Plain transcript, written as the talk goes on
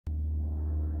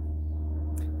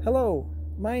Hello,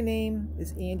 my name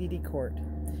is Andy D. Court,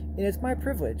 and it's my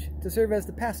privilege to serve as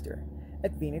the pastor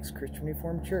at Phoenix Christian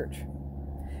Reformed Church.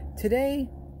 Today,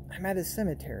 I'm at a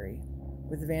cemetery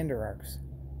with the Vanderarks.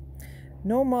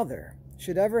 No mother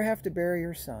should ever have to bury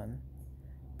her son,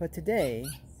 but today,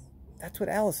 that's what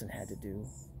Allison had to do.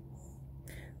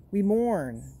 We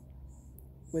mourn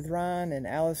with Ron and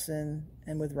Allison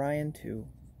and with Ryan too.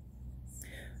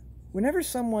 Whenever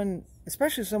someone,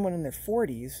 especially someone in their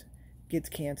 40s, gets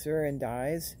cancer and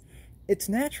dies, it's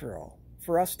natural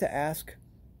for us to ask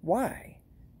why.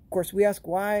 Of course, we ask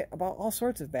why about all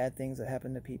sorts of bad things that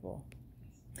happen to people.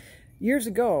 Years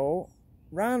ago,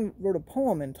 Ron wrote a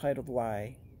poem entitled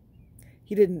Why.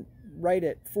 He didn't write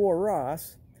it for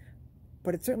Ross,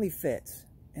 but it certainly fits,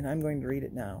 and I'm going to read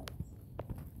it now.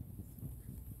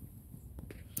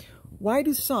 Why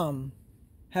do some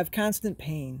have constant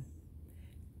pain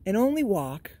and only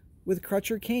walk with crutch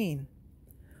or cane,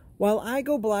 while I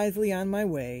go blithely on my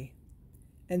way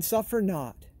and suffer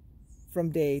naught from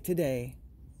day to day?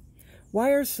 Why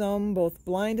are some both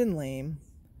blind and lame,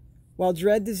 while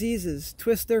dread diseases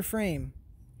twist their frame?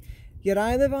 Yet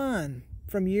I live on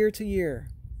from year to year,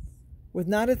 with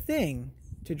not a thing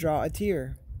to draw a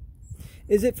tear.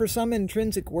 Is it for some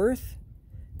intrinsic worth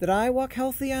that I walk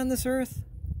healthy on this earth?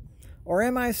 Or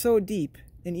am I so deep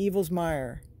in evil's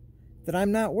mire that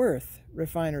I'm not worth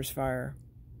refiner's fire?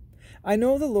 I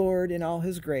know the Lord in all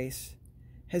his grace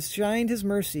has shined his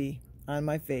mercy on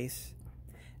my face,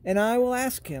 and I will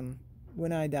ask him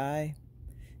when I die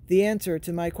the answer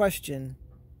to my question,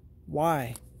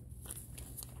 why?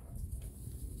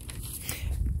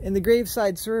 In the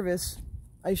graveside service,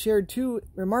 I shared two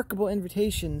remarkable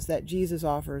invitations that Jesus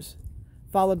offers,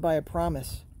 followed by a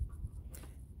promise.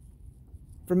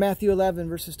 From Matthew 11,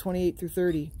 verses 28 through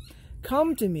 30.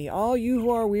 Come to me, all you who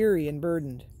are weary and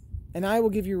burdened, and I will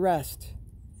give you rest.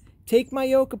 Take my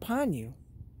yoke upon you,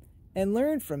 and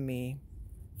learn from me,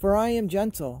 for I am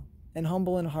gentle and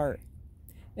humble in heart,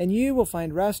 and you will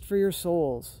find rest for your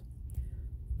souls.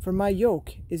 For my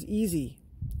yoke is easy,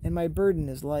 and my burden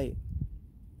is light.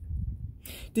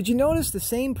 Did you notice the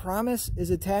same promise is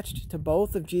attached to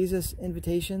both of Jesus'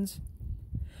 invitations?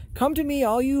 Come to me,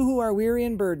 all you who are weary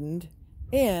and burdened,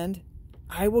 and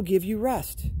I will give you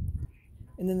rest.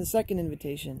 And then the second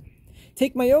invitation,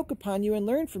 take my yoke upon you and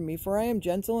learn from me, for I am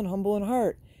gentle and humble in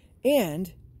heart,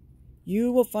 and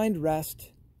you will find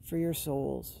rest for your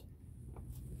souls.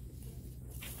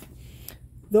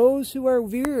 Those who are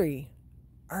weary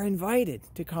are invited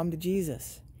to come to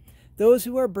Jesus. Those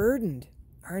who are burdened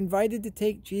are invited to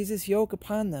take Jesus' yoke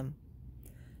upon them.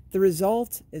 The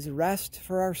result is rest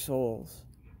for our souls.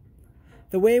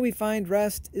 The way we find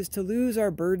rest is to lose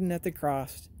our burden at the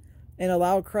cross and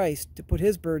allow Christ to put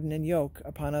his burden and yoke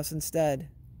upon us instead.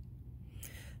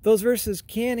 Those verses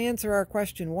can answer our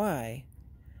question why,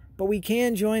 but we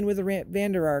can join with the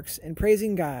Vanderarks in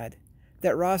praising God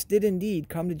that Ross did indeed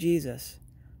come to Jesus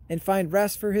and find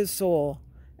rest for his soul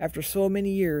after so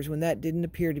many years when that didn't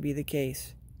appear to be the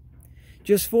case.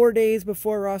 Just 4 days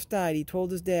before Ross died, he told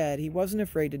his dad he wasn't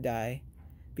afraid to die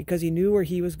because he knew where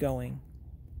he was going.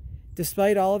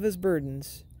 Despite all of his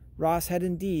burdens, Ross had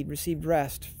indeed received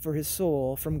rest for his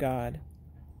soul from God.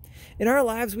 In our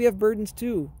lives, we have burdens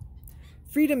too.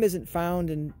 Freedom isn't found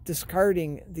in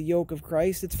discarding the yoke of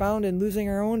Christ. It's found in losing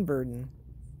our own burden.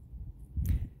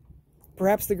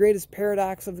 Perhaps the greatest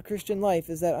paradox of the Christian life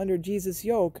is that under Jesus'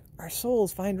 yoke, our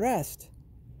souls find rest.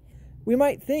 We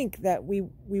might think that we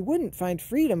wouldn't find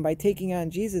freedom by taking on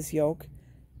Jesus' yoke,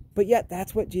 but yet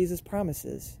that's what Jesus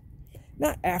promises.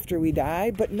 Not after we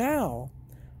die, but now,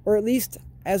 or at least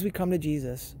as we come to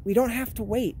Jesus. We don't have to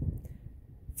wait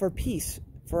for peace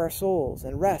for our souls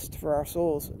and rest for our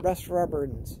souls, rest for our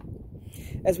burdens.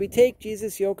 As we take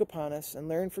Jesus' yoke upon us and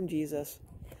learn from Jesus,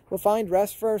 we'll find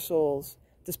rest for our souls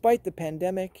despite the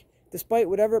pandemic, despite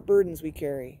whatever burdens we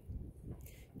carry.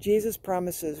 Jesus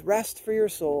promises rest for your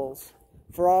souls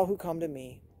for all who come to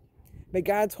me. May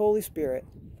God's Holy Spirit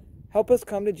help us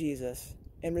come to Jesus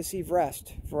and receive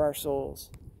rest for our souls.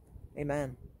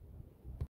 Amen.